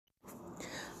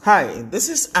Hi, this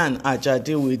is Anne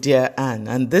Ajadi with Dear Anne,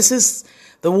 and this is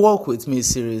the Walk With Me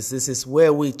series. This is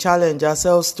where we challenge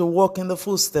ourselves to walk in the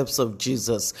footsteps of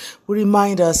Jesus. We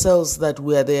remind ourselves that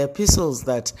we are the epistles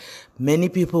that many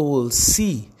people will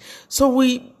see. So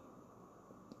we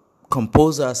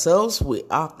compose ourselves, we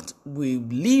act, we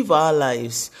live our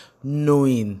lives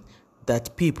knowing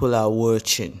that people are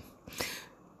watching.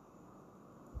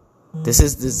 This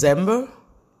is December.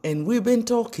 And we've been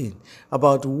talking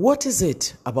about what is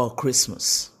it about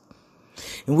Christmas.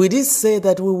 And we did say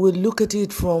that we would look at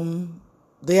it from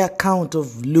the account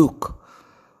of Luke,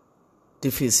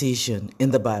 the physician in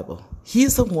the Bible.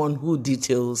 He's the one who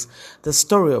details the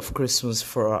story of Christmas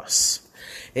for us.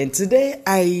 And today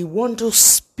I want to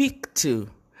speak to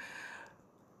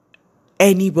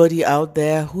anybody out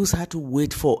there who's had to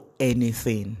wait for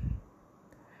anything.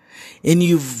 And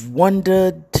you've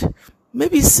wondered,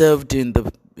 maybe served in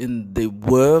the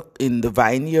work, in the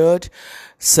vineyard,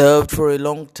 served for a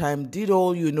long time, did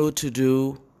all you know to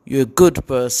do, you're a good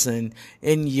person,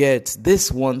 and yet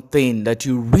this one thing that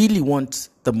you really want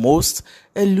the most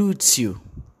eludes you.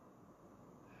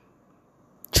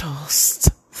 Just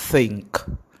think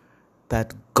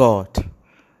that God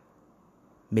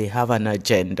may have an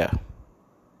agenda.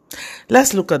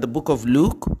 Let's look at the book of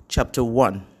Luke, chapter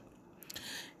 1.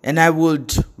 And I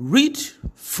would read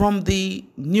from the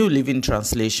New Living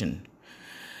Translation.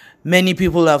 Many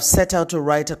people have set out to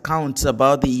write accounts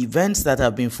about the events that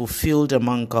have been fulfilled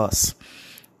among us.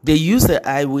 They use the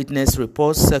eyewitness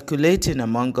reports circulating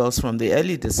among us from the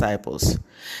early disciples.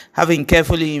 Having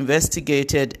carefully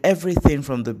investigated everything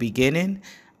from the beginning,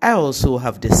 I also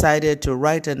have decided to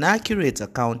write an accurate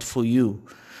account for you,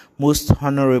 most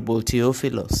honorable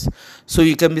Theophilus, so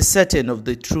you can be certain of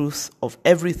the truth of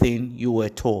everything you were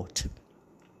taught.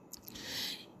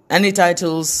 And it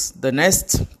titles the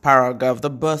next paragraph, The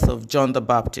Birth of John the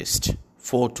Baptist,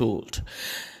 foretold.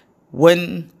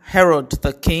 When Herod,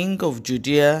 the king of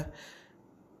Judea,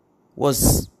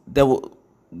 there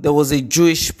was a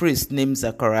Jewish priest named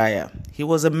Zechariah. He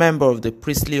was a member of the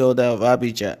priestly order of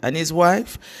Abijah, and his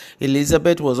wife,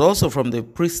 Elizabeth, was also from the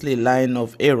priestly line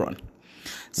of Aaron.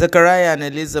 Zechariah and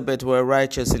Elizabeth were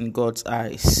righteous in God's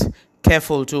eyes,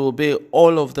 careful to obey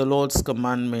all of the Lord's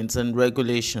commandments and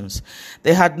regulations.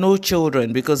 They had no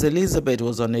children because Elizabeth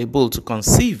was unable to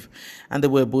conceive, and they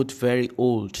were both very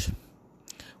old.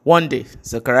 One day,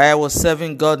 Zechariah was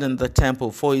serving God in the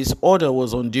temple, for his order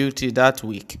was on duty that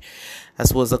week.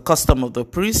 As was the custom of the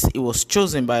priest, he was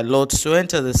chosen by Lord to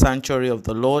enter the sanctuary of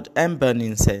the Lord and burn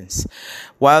incense.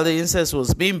 While the incense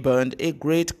was being burned, a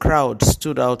great crowd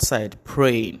stood outside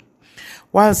praying.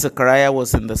 While Zechariah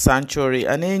was in the sanctuary,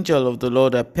 an angel of the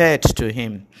Lord appeared to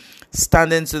him,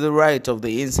 standing to the right of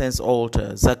the incense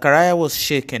altar. Zechariah was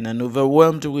shaken and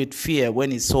overwhelmed with fear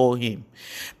when he saw him.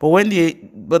 But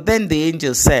then the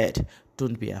angel said,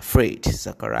 "Don't be afraid,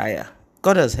 Zechariah.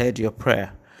 God has heard your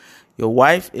prayer. Your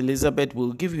wife Elizabeth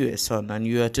will give you a son, and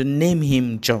you are to name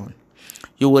him John.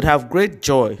 You will have great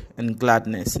joy and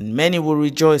gladness, and many will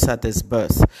rejoice at his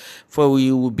birth, for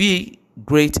he will be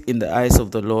great in the eyes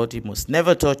of the Lord. He must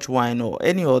never touch wine or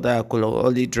any other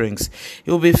alcoholic drinks. He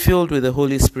will be filled with the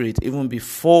Holy Spirit even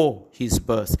before his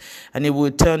birth, and he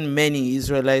will turn many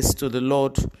Israelites to the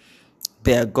Lord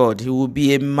their God. He will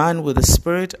be a man with the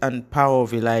spirit and power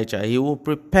of Elijah. He will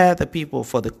prepare the people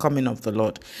for the coming of the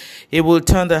Lord. He will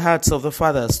turn the hearts of the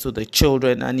fathers to the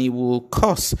children, and he will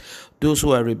cause those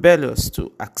who are rebellious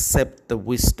to accept the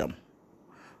wisdom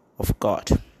of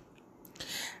God."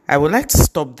 I would like to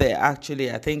stop there. Actually,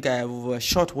 I think I have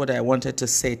overshot what I wanted to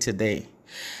say today.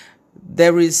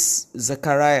 There is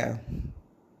Zechariah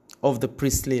of the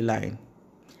priestly line,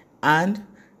 and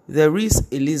there is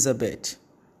Elizabeth,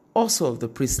 also of the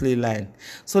priestly line.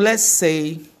 So let's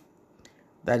say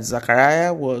that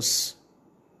Zechariah was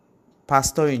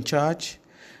pastor in charge,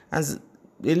 and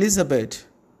Elizabeth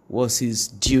was his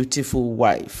dutiful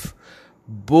wife.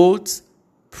 Both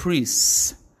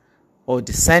priests or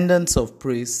descendants of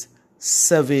priests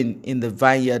serving in the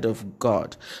vineyard of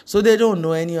God. So they don't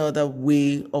know any other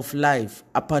way of life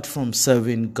apart from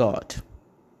serving God.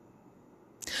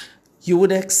 You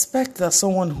would expect that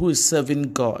someone who is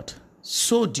serving God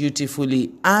so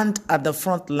dutifully and at the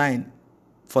front line,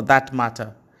 for that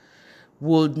matter,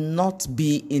 would not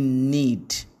be in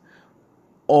need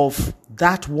of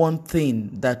that one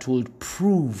thing that would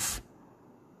prove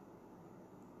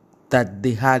that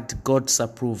they had God's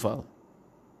approval.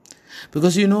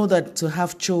 Because you know that to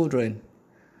have children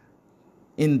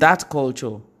in that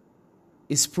culture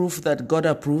is proof that God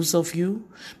approves of you.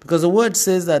 Because the word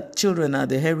says that children are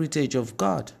the heritage of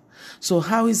God. So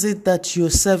how is it that you're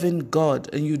serving God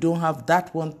and you don't have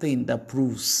that one thing that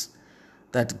proves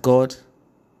that God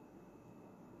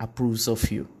approves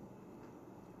of you.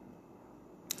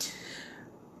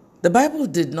 The Bible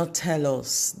did not tell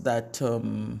us that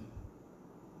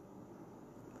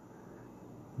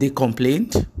they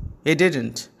complained. It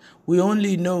didn't. We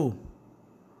only know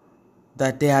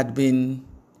that they had been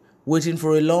waiting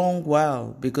for a long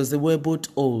while because they were both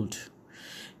old.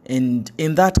 And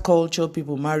in that culture,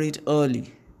 people married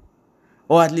early,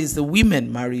 or at least the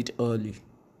women married early.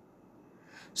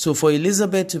 So for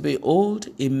Elizabeth to be old,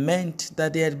 it meant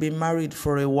that they had been married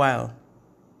for a while.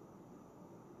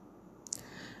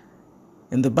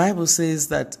 And the Bible says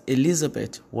that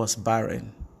Elizabeth was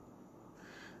barren.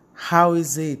 How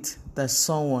is it that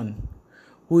someone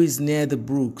who is near the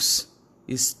brooks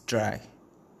is dry?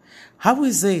 How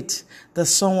is it that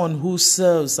someone who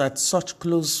serves at such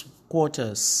close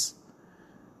quarters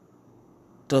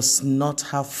does not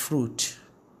have fruit?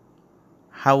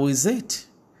 How is it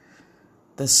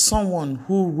that someone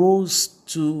who rose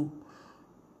to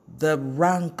the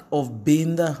rank of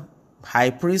being the high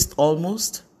priest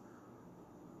almost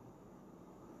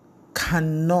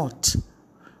cannot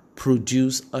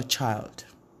produce a child?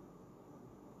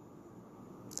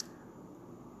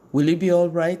 Will it be all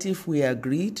right if we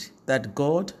agreed that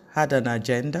God had an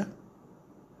agenda?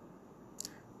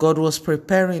 God was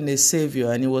preparing a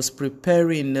Savior, and He was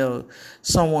preparing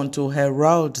someone to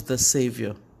herald the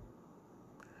Savior.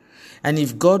 And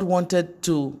if God wanted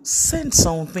to send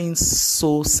something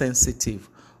so sensitive,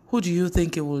 who do you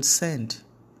think He will send?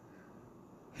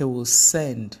 He will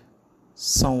send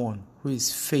someone who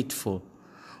is faithful,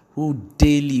 who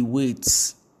daily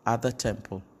waits at the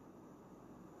temple.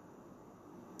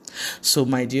 So,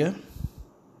 my dear,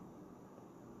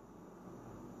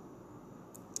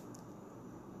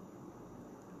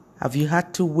 have you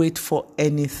had to wait for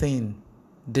anything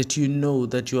that you know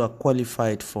that you are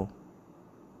qualified for?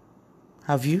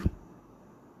 Have you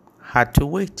had to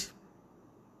wait?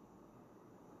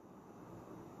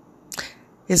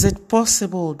 Is it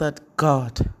possible that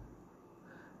God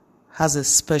has a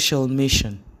special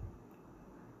mission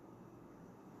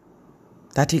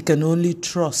that He can only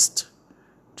trust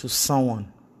to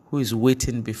someone who is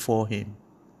waiting before Him?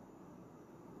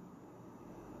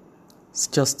 It's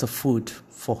just a food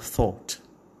for thought.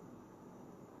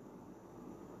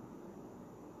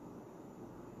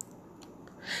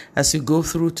 As you go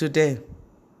through today,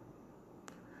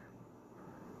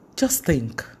 just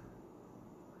think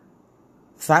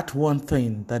that one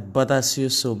thing that bothers you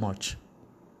so much.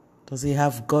 Does it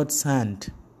have God's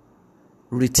hand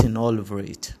written all over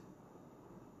it?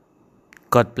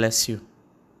 God bless you.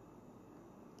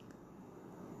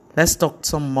 Let's talk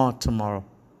some more tomorrow.